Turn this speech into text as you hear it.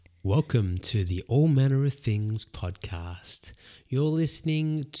Welcome to the All Manner of Things podcast. You're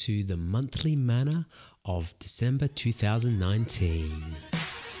listening to the monthly manner of December 2019.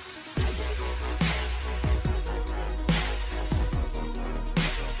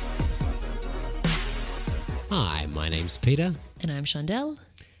 Hi, my name's Peter. And I'm Chandel.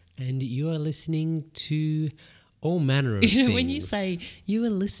 And you are listening to All Manner of Things. When you say you are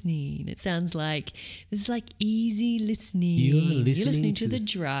listening, it sounds like it's like easy listening. You're listening to the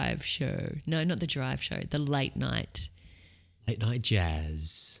Drive Show. No, not the Drive Show. The late night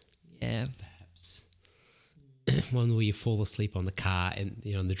jazz. Yeah. Perhaps. One where you fall asleep on the car and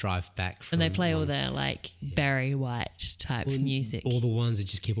on the drive back. And they play all their Barry White type music. All the ones that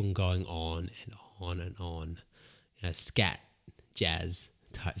just keep on going on and on and on. Scat, jazz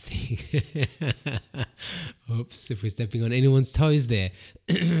type thing. Oops, if we're stepping on anyone's toes there.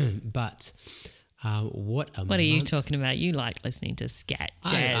 But what are you talking about? You like listening to scat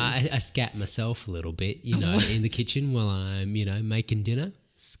jazz. I scat myself a little bit, in the kitchen while I'm, making dinner.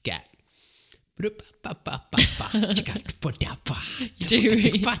 Scat. You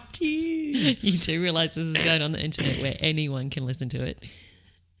do realise this is going on the internet where anyone can listen to it.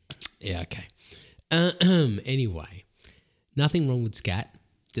 Yeah, okay. Anyway, nothing wrong with scat,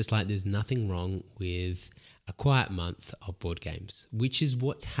 just like there's nothing wrong with a quiet month of board games, which is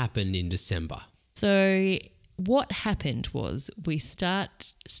what's happened in December. So what happened was we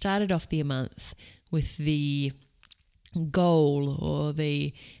started off the month with the goal or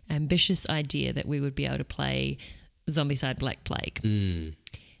the ambitious idea that we would be able to play Zombicide Black Plague. And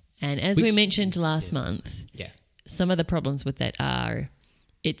as we mentioned last month, some of the problems with that are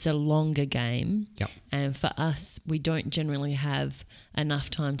it's a longer game. Yep. And for us, we don't generally have enough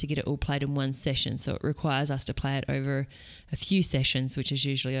time to get it all played in one session. So it requires us to play it over a few sessions, which is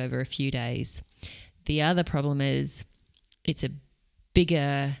usually over a few days. The other problem is it's a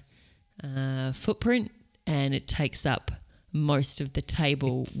bigger footprint and it takes up most of the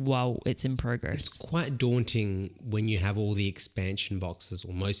table while it's in progress. It's quite daunting when you have all the expansion boxes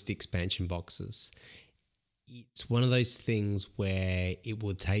or most of the expansion boxes. It's one of those things where it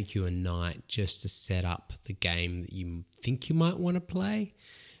will take you a night just to set up the game that you think you might want to play.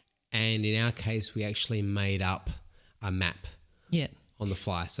 And in our case, we actually made up a map on the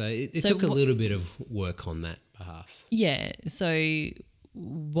fly. So it took a little bit of work on that behalf. Yeah. So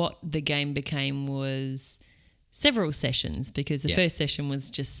what the game became was several sessions because the first session was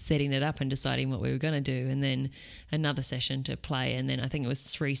just setting it up and deciding what we were going to do, and then another session to play, and then I think it was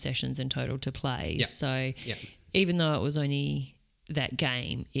 3 sessions in total to play. Yep. So even though it was only that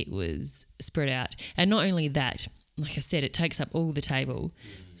game, it was spread out. And not only that, like I said, it takes up all the table.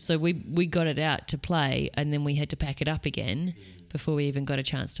 So we got it out to play, and then we had to pack it up again before we even got a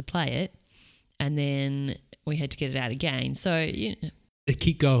chance to play it, and then we had to get it out again. So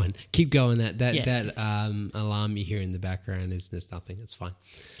keep going. That alarm you hear in the background there's nothing. It's fine.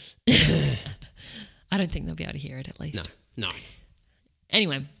 I don't think they'll be able to hear it at least. No.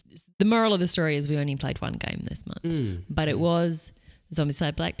 Anyway, the moral of the story is we only played one game this month, but it was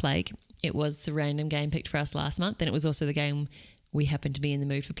Zombicide Black Plague. It was the random game picked for us last month, and it was also the game we happened to be in the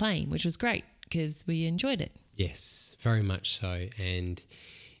mood for playing, which was great because we enjoyed it. Yes, very much so. And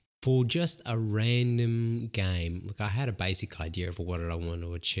for just a random game, look, I had a basic idea of what I want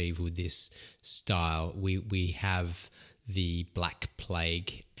to achieve with this style. We have the Black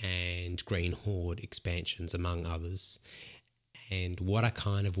Plague and Green Horde expansions, among others. And what I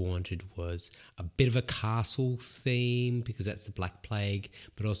kind of wanted was a bit of a castle theme because that's the Black Plague,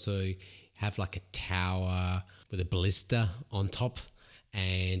 but also have like a tower with a ballista on top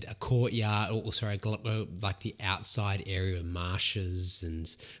and a courtyard, like the outside area of marshes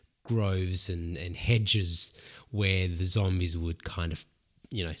and groves and hedges where the zombies would kind of,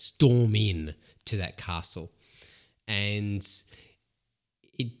 storm in to that castle. And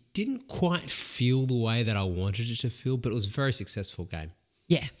it didn't quite feel the way that I wanted it to feel, but it was a very successful game.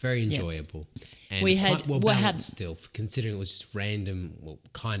 Yeah. Very enjoyable. Yeah. And we had, quite well balanced still, considering it was just random,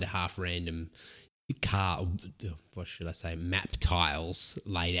 kind of half random map tiles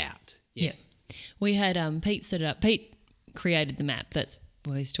laid out. Yeah. We had Pete set it up. Pete created the map. That's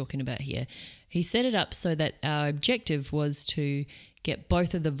what he's talking about here. He set it up so that our objective was to get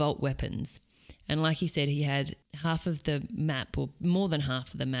both of the vault weapons. And like he said, he had half of the map, or more than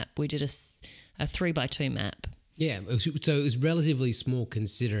half of the map. We did a 3x2 map. Yeah, so it was relatively small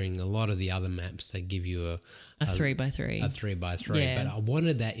considering a lot of the other maps, they give you a 3x3. A 3x3. Yeah. But I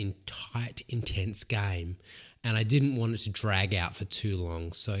wanted that in tight, intense game, and I didn't want it to drag out for too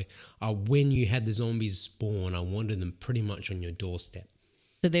long. So when you had the zombies spawn, I wanted them pretty much on your doorstep.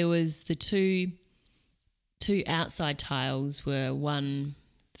 So there was the two outside tiles were one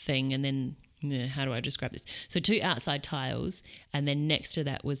thing, and then how do I describe this? So 2 outside tiles, and then next to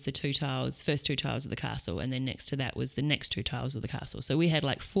that was the 2 tiles, first 2 tiles of the castle, and then next to that was the next 2 tiles of the castle. So we had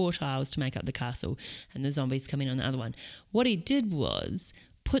like 4 tiles to make up the castle, and the zombies come in on the other one. What he did was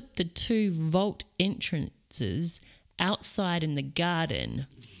put the 2 vault entrances outside in the garden.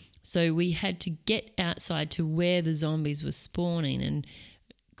 So we had to get outside to where the zombies were spawning and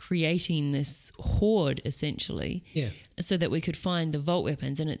creating this horde, essentially, so that we could find the vault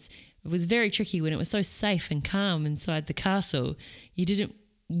weapons. And it was very tricky when it was so safe and calm inside the castle. You didn't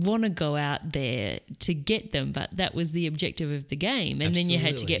want to go out there to get them, but that was the objective of the game. And then you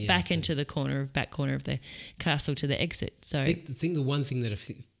had to get back into the back corner of the castle to the exit. So the one thing that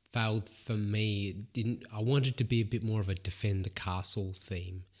failed for me, I wanted to be a bit more of a defend the castle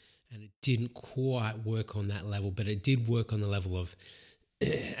theme, and it didn't quite work on that level, but it did work on the level of,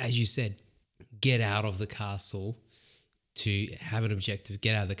 as you said, get out of the castle. To have an objective,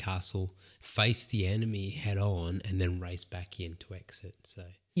 get out of the castle, face the enemy head on, and then race back in to exit. So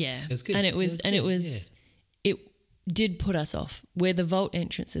yeah, it was good. And it did put us off where the vault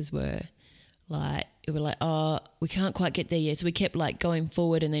entrances were. Like it were like, oh, we can't quite get there yet, so we kept like going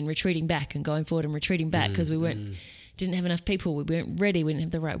forward and then retreating back and going forward and retreating back because we didn't have enough people, we weren't ready, we didn't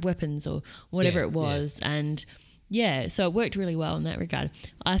have the right weapons or whatever it was, and so it worked really well in that regard.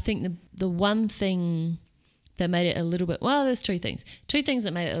 I think the one thing that made it a little bit, there's 2 things. 2 things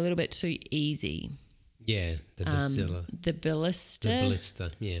that made it a little bit too easy. Yeah, the ballista. The ballista. The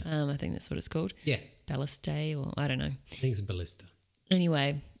ballista, yeah. I think that's what it's called. Yeah. Ballistae, or I don't know. I think it's a ballista.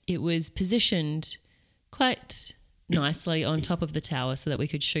 Anyway, it was positioned quite nicely on top of the tower so that we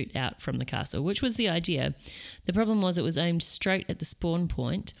could shoot out from the castle, which was the idea. The problem was it was aimed straight at the spawn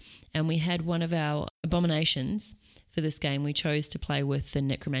point, and we had one of our abominations for this game. We chose to play with the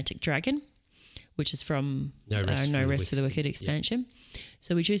Necromantic Dragon, which is from No Rest for the Wicked expansion. Yeah.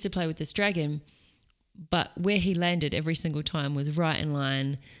 So we chose to play with this dragon, but where he landed every single time was right in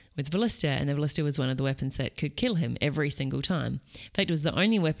line with Ballista, and the Ballista was one of the weapons that could kill him every single time. In fact, it was the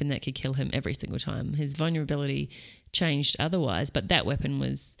only weapon that could kill him every single time. His vulnerability changed otherwise, but that weapon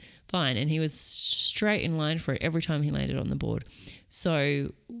was fine, and he was straight in line for it every time he landed on the board.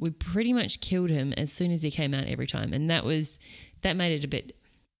 So we pretty much killed him as soon as he came out every time, and that made it a bit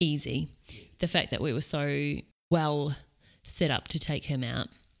easy. The fact that we were so well set up to take him out.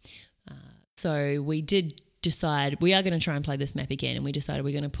 So we did decide we are going to try and play this map again, and we decided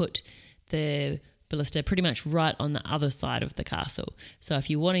we're going to put the ballista pretty much right on the other side of the castle. So if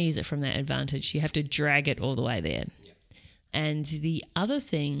you want to use it from that advantage, you have to drag it all the way there. Yep. And the other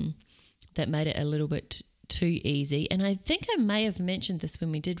thing that made it a little bit too easy, and I think I may have mentioned this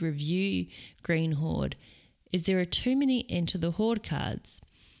when we did review Green Horde, is there are too many Enter the Horde cards.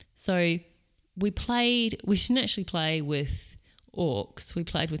 So we didn't actually play with orcs, we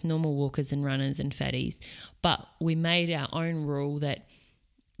played with normal walkers and runners and fatties, but we made our own rule that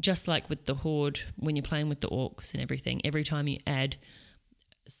just like with the Horde, when you're playing with the orcs and everything, every time you add,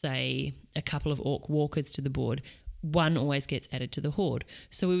 say, a couple of orc walkers to the board, 1 always gets added to the Horde.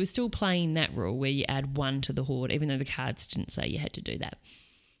 So we were still playing that rule where you add 1 to the Horde, even though the cards didn't say you had to do that.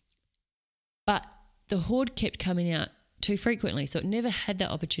 But the Horde kept coming out too frequently, so it never had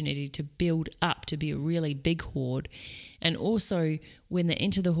that opportunity to build up to be a really big horde. And also, when the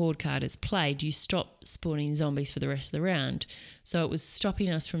Enter the Horde card is played, you stop spawning zombies for the rest of the round. So it was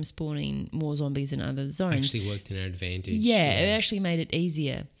stopping us from spawning more zombies in other zones. Actually worked in our advantage. Yeah, it actually made it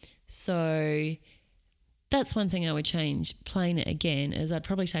easier. So that's one thing I would change playing it again, is I'd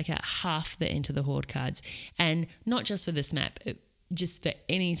probably take out half the Enter the Horde cards. And not just for this map, just for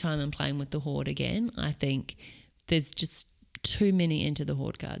any time I'm playing with the Horde again, I think there's just too many Enter the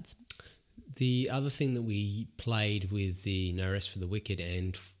Horde cards. The other thing that we played with the No Rest for the Wicked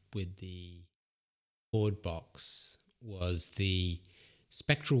and with the Horde box was the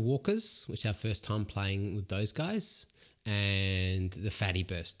Spectral Walkers, which our first time playing with those guys, and the Fatty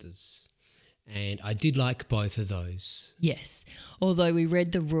Bursters. And I did like both of those. Yes, although we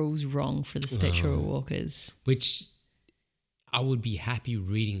read the rules wrong for the Spectral Walkers. Which I would be happy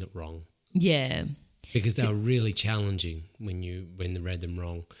reading it wrong. Yeah. Because they were really challenging when they read them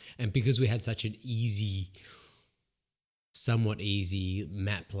wrong. And because we had such an somewhat easy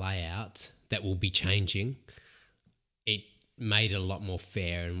map layout that will be changing, it made it a lot more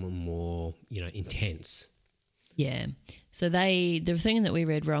fair and more, intense. Yeah. So the thing that we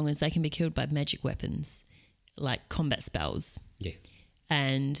read wrong is they can be killed by magic weapons, like combat spells. Yeah.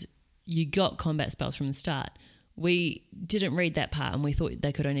 And you got combat spells from the start. We didn't read that part, and we thought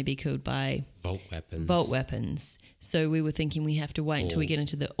they could only be killed by vault weapons. So we were thinking we have to wait until we get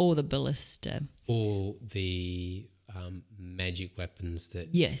into the ballista. Or the magic weapons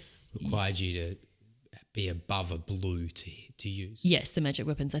that Yes. required you to be above a blue to use. Yes, the magic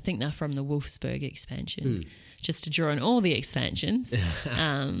weapons. I think they're from the Wolfsburg expansion, just to draw on all the expansions.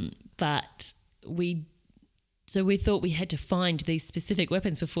 But we thought we had to find these specific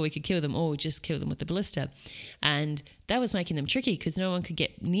weapons before we could kill them, or just kill them with the ballista. And that was making them tricky because no one could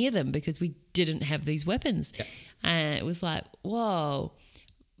get near them because we didn't have these weapons. Yep. And it was like, whoa.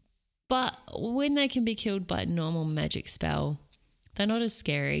 But when they can be killed by a normal magic spell, they're not as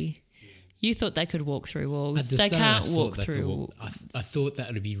scary. You thought they could walk through walls. At the They start, can't I thought walk they could through walk. I thought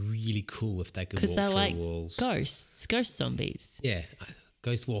that would be really cool if they could walk because they're through like walls. ghost zombies. Yeah,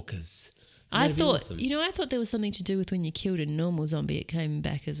 ghost walkers. I That'd be thought, awesome. I thought there was something to do with when you killed a normal zombie, it came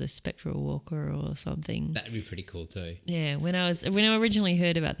back as a spectral walker or something. That'd be pretty cool too. Yeah, when I originally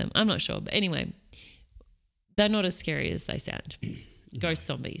heard about them, I'm not sure, but anyway, they're not as scary as they sound. Ghost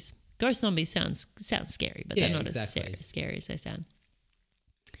zombies. Ghost zombies sounds scary, but they're not as scary as they sound.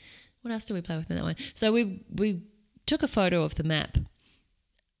 What else do we play with in that one? So we took a photo of the map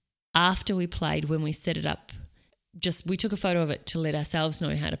after we played when we set it up. We took a photo of it to let ourselves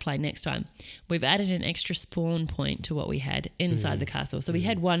know how to play next time. We've added an extra spawn point to what we had inside the castle. So we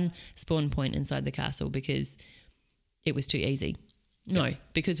had one spawn point inside the castle because it was too easy. No,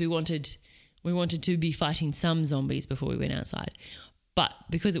 because we wanted to be fighting some zombies before we went outside. But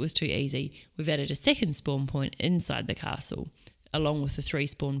because it was too easy, we've added a second spawn point inside the castle along with the 3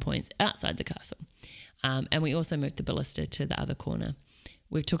 spawn points outside the castle. And we also moved the ballista to the other corner.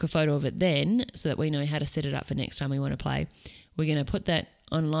 We took a photo of it then so that we know how to set it up for next time we want to play. We're going to put that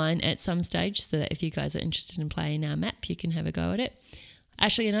online at some stage so that if you guys are interested in playing our map, you can have a go at it.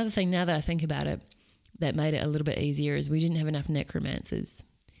 Actually, another thing now that I think about it that made it a little bit easier is we didn't have enough necromancers.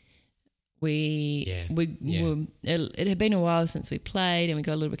 It had been a while since we played and we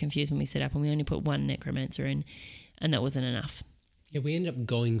got a little bit confused when we set up and we only put 1 necromancer in and that wasn't enough. Yeah, we ended up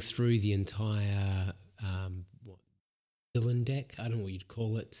going through the entire villain deck. I don't know what you'd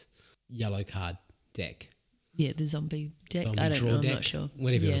call it. Yellow card deck. Yeah, the zombie deck. Zombie I don't draw know. I'm deck, not sure.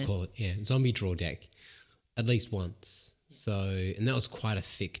 whatever you want to call it. Yeah, zombie draw deck. At least once. And that was quite a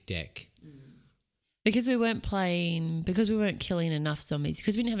thick deck. Because we weren't killing enough zombies,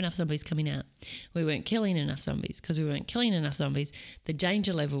 because we didn't have enough zombies coming out. We weren't killing enough zombies. Because we weren't killing enough zombies, the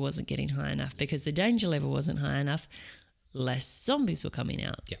danger level wasn't getting high enough. Because the danger level wasn't high enough, less zombies were coming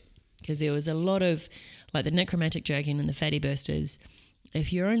out. Yeah. Because there was a lot of, like the necromantic dragon and the fatty bursters,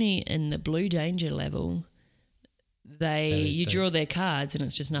 if you're only in the blue danger level, you draw their cards and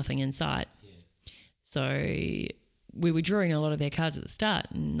it's just nothing in sight. Yeah. So we were drawing a lot of their cards at the start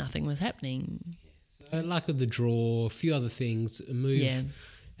and nothing was happening. So luck of the draw, a few other things,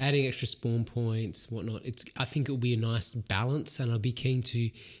 adding extra spawn points, whatnot. I think it'll be a nice balance and I'll be keen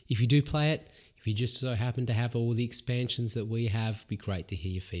to, if you do play it, if you just so happen to have all the expansions that we have, it'd be great to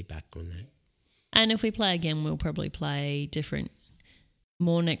hear your feedback on that. And if we play again, we'll probably play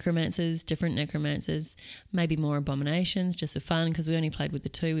more necromancers, different necromancers, maybe more abominations, just for fun, because we only played with the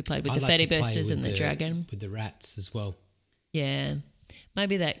 2. We played with the fatty bursters and the dragon. With the rats as well. Yeah.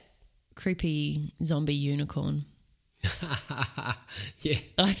 Maybe that creepy zombie unicorn. Yeah.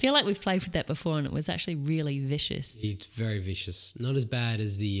 I feel like we've played with that before and it was actually really vicious. He's very vicious. Not as bad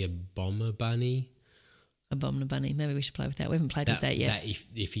as the Bomber Bunny. Abominable Bunny. Maybe we should play with that. We haven't played with that yet.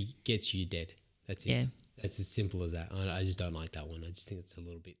 If he gets you, you're dead. That's it. Yeah. That's as simple as that. I just don't like that one. I just think it's a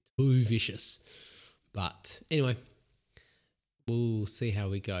little bit too vicious. But anyway, we'll see how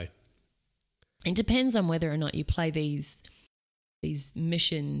we go. It depends on whether or not you play these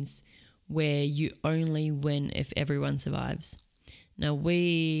missions where you only win if everyone survives. Now,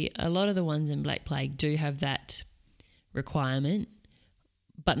 a lot of the ones in Black Plague do have that requirement,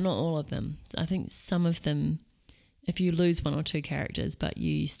 but not all of them. I think some of them, if you lose 1 or 2 characters, but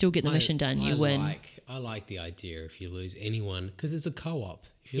you still get the mission done, you win. I like the idea if you lose anyone, because it's a co-op.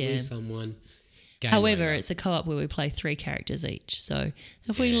 If you lose someone, however, it's a co-op where we play 3 characters each. So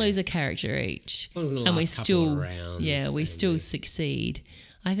if we lose a character each, and we still, we still succeed,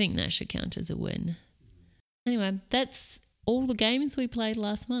 I think that should count as a win. Anyway, that's all the games we played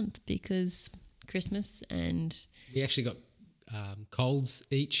last month because Christmas and... We actually got colds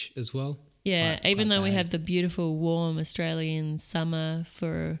each as well. Yeah, even though we have the beautiful, warm Australian summer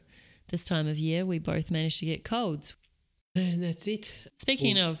for this time of year, we both managed to get colds. And that's it.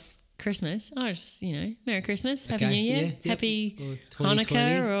 Speaking of Christmas, Merry Christmas, Happy New Year, Happy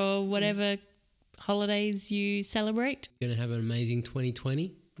Hanukkah or whatever holidays you celebrate. We're going to have an amazing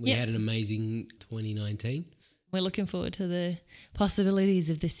 2020. We had an amazing 2019. We're looking forward to the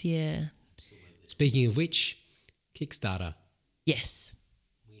possibilities of this year. Absolutely. Speaking of which, Kickstarter. Yes.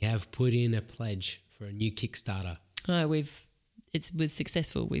 We have put in a pledge for a new Kickstarter. Oh, it was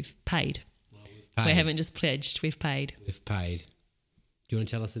successful. We've paid. Well, we've paid. We haven't just pledged. We've paid. We've paid. Do you want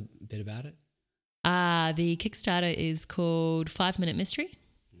to tell us a bit about it? The Kickstarter is called 5 Minute Mystery.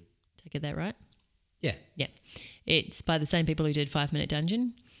 Did I get that right? Yeah. Yeah. It's by the same people who did 5 Minute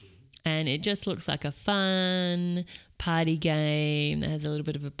Dungeon. And it just looks like a fun party game that has a little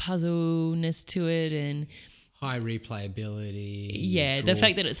bit of a puzzleness to it and high replayability. Yeah, the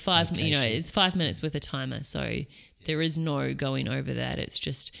fact that it's location. It's 5 minutes with a timer, so there is no going over that. It's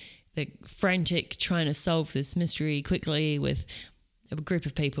just the frantic trying to solve this mystery quickly with a group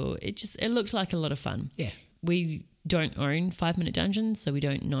of people. It looked like a lot of fun. Yeah. We don't own 5 Minute Dungeons, so we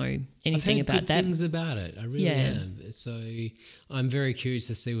don't know anything I've heard about good that. things about it. I really am. So I'm very curious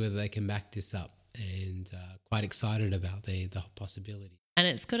to see whether they can back this up, and quite excited about the possibility. And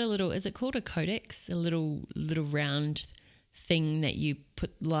it's got a little, is it called a codex? A little round thing that you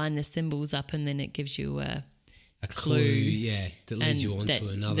line the symbols up and then it gives you a clue, that leads you on to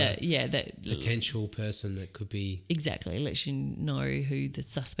another potential person that could be. Exactly, lets you know who the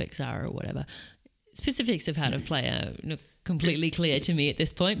suspects are or whatever. Specifics of how to play are not completely clear to me at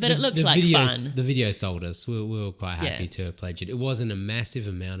this point, but it looked like fun. The video sold us. We were quite happy to pledge it. It wasn't a massive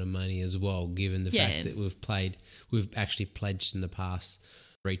amount of money as well, given the fact that we've actually pledged in the past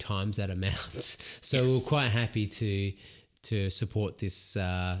 3 times that amount. So we were quite happy to support this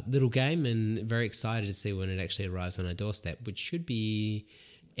little game, and very excited to see when it actually arrives on our doorstep, which should be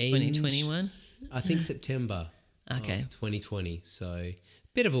 2021. I think September. Okay. Of 2020. So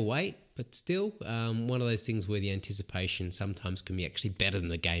bit of a wait, but still one of those things where the anticipation sometimes can be actually better than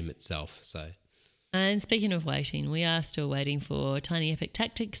the game itself. So, and speaking of waiting, we are still waiting for Tiny Epic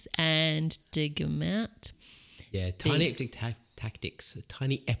Tactics and Dig 'em Out. Yeah, Tiny Epic Tactics.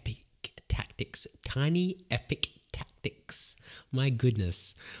 My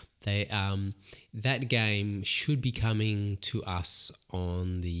goodness. They that game should be coming to us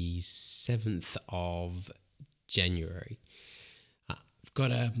on the 7th of January.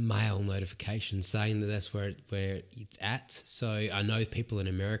 Got a mail notification saying that that's where it's at. So I know people in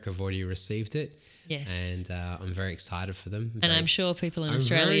America have already received it. Yes. And I'm very excited for them. And I'm sure people in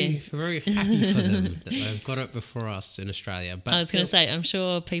Australia... very happy for them that they've got it before us in Australia. But I was going to say, I'm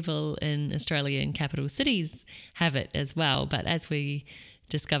sure people in Australia in capital cities have it as well. But as we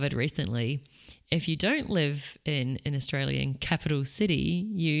discovered recently, if you don't live in an Australian capital city,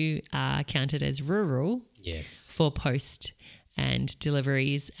 you are counted as rural for post and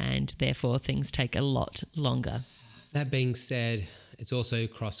deliveries, and therefore things take a lot longer. That being said, it's also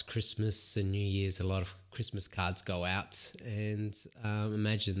across Christmas and New Year's. A lot of Christmas cards go out, and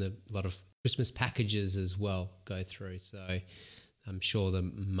imagine a lot of Christmas packages as well go through. So I'm sure the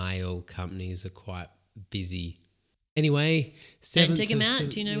mail companies are quite busy. Anyway, 7th and Dig 'em Out. Of,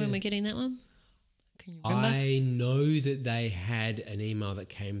 do you know when we're getting that one? Can you remember? I know that they had an email that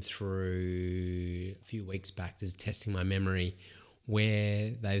came through a few weeks back. This is testing my memory, where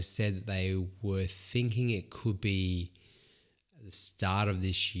they've said that they were thinking it could be the start of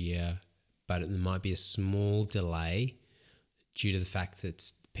this year, but it might be a small delay due to the fact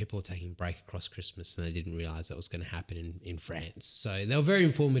that people are taking a break across Christmas and they didn't realise that was going to happen in France. So they were very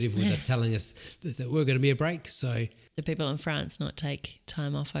informative with us, telling us that there were going to be a break. So the people in France not take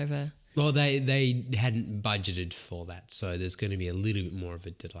time off over... Well, they hadn't budgeted for that, so there's going to be a little bit more of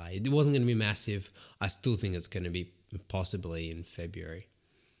a delay. It wasn't going to be massive. I still think it's going to be possibly in February.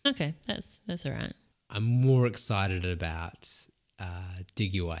 Okay, that's all right. I'm more excited about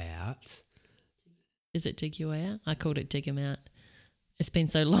Dig Your Way Out. Is it Dig Your Way Out? I called it Dig 'em Out. It's been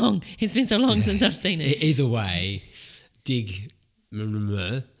so long. It's been so long since I've seen it. Either way, Dig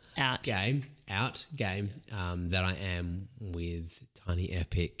Out game that I am with Tiny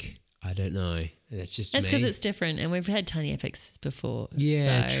Epic. I don't know. That's because it's different, and we've had Tiny Epics before.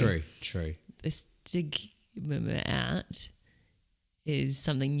 Yeah, so true. This Dig 'em Out is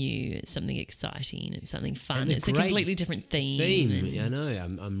something new, it's something exciting, it's something fun. It's a completely different theme. I know.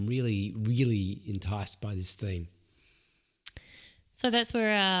 I'm really, really enticed by this theme. So that's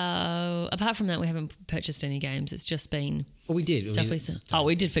where apart from that, we haven't purchased any games. It's just been... Well, we did.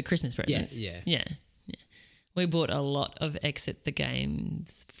 We did for Christmas presents. Yeah. We bought a lot of Exit the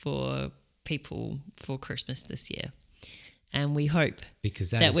Games for people for Christmas this year. And we hope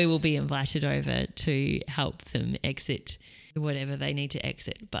that we will be invited over to help them exit whatever they need to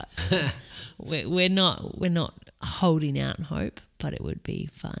exit. But we're not holding out hope, but it would be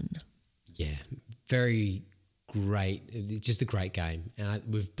fun. Yeah, very great. It's just a great game. And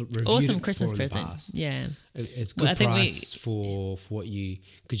we've reviewed awesome it Christmas in present. the past. Yeah. It's good price for what you...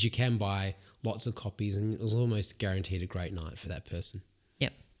 Because you can buy lots of copies and it was almost guaranteed a great night for that person.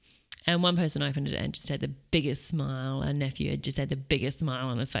 Yep. And one person opened it and just had the biggest smile. Our nephew had just had the biggest smile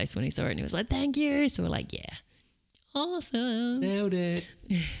on his face when he saw it, and he was like, "Thank you." So we're like, "Yeah, awesome, nailed it."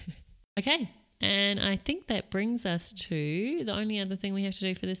 Okay. And I think that brings us to the only other thing we have to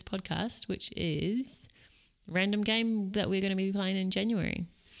do for this podcast, which is random game that we're going to be playing in January.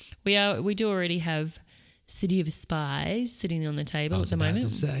 We do already have City of Spies sitting on the table at the moment. I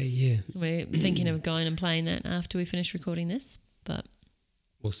was about to say, yeah. We're thinking of going and playing that after we finish recording this, but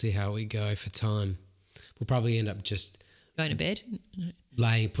we'll see how we go for time. We'll probably end up just going to bed.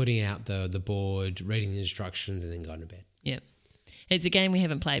 putting out the board, reading the instructions, and then going to bed. Yep. It's a game we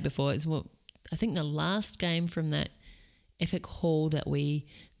haven't played before. It's I think the last game from that epic haul that we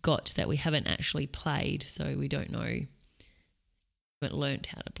got that we haven't actually played, so we don't know. We haven't learnt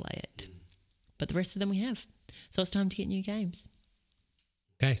how to play it. But the rest of them we have. So it's time to get new games.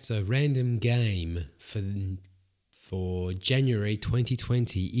 Okay, so random game for January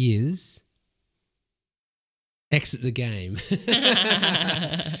 2020 is Exit the Game.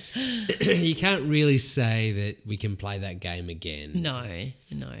 You can't really say that we can play that game again. No.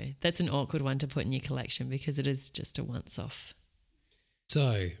 That's an awkward one to put in your collection because it is just a once-off.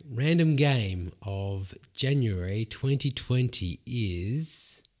 So, random game of January 2020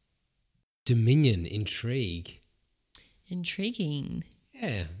 is Dominion Intrigue. Intriguing.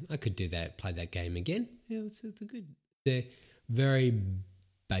 Yeah, I could do that, play that game again. Yeah, it's good. They're very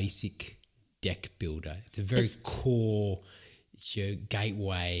basic deck builder. It's a very core, it's your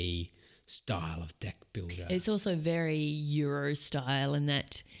gateway style of deck builder. It's also very Euro style in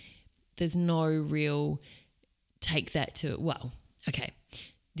that there's no real take that to, well, okay.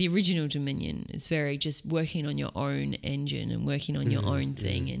 The original Dominion is very just working on your own engine and working on your own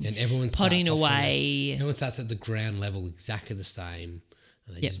thing and everyone potting away. Everyone starts at the ground level exactly the same,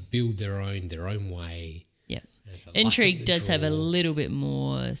 and they just build their own way. Yep. Intrigue does have a little bit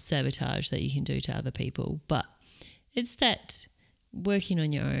more sabotage that you can do to other people, but it's that working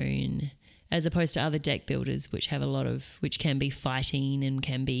on your own as opposed to other deck builders which can be fighting and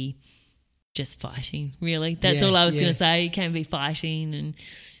can be just fighting, really. That's all I was going to say. You can be fighting and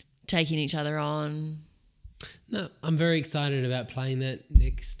taking each other on. No, I'm very excited about playing that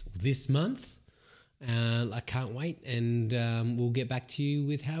this month. I can't wait, and we'll get back to you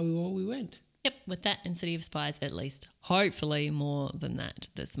with how we went. Yep, with that and City of Spies at least. Hopefully more than that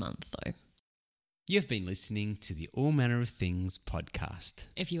this month, though. You've been listening to the All Manner of Things podcast.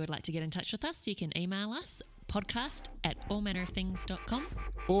 If you would like to get in touch with us, you can email us podcast@allmannerofthings.com.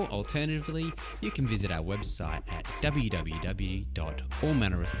 Or alternatively, you can visit our website at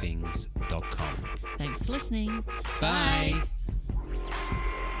www.allmannerofthings.com. Thanks for listening. Bye.